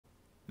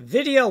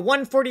Video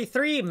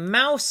 143,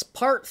 mouse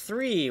part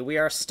 3. We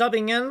are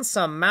stubbing in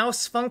some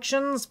mouse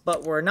functions,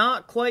 but we're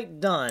not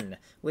quite done.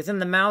 Within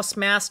the mouse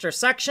master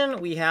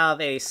section, we have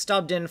a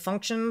stubbed in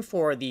function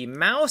for the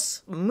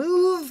mouse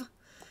move,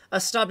 a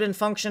stubbed in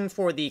function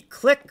for the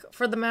click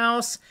for the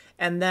mouse,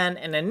 and then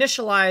an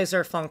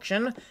initializer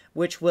function,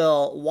 which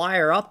will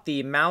wire up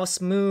the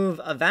mouse move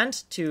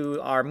event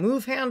to our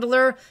move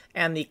handler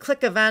and the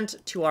click event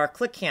to our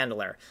click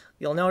handler.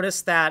 You'll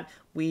notice that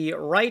we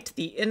write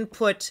the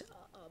input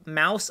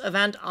mouse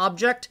event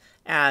object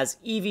as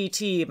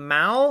evt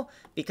mau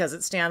because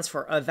it stands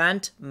for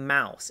event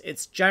mouse.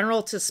 It's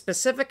general to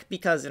specific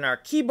because in our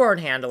keyboard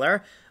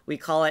handler, we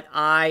call it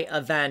I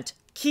event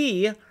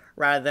key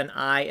rather than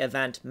I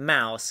event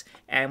mouse,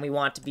 and we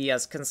want to be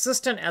as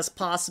consistent as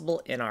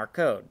possible in our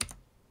code.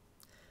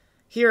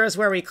 Here is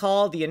where we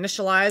call the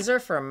initializer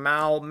for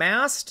mau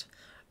mast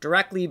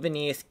directly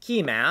beneath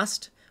key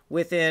mast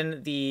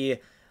within the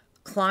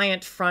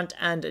client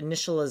front-end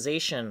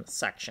initialization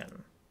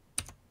section.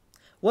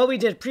 What we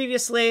did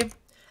previously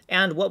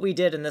and what we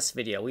did in this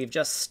video. We've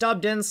just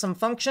stubbed in some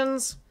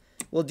functions.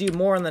 We'll do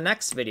more in the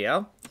next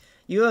video.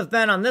 You have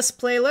been on this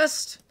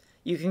playlist.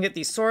 You can get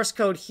the source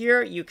code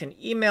here. You can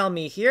email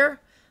me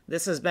here.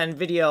 This has been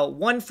video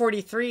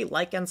 143.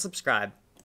 Like and subscribe.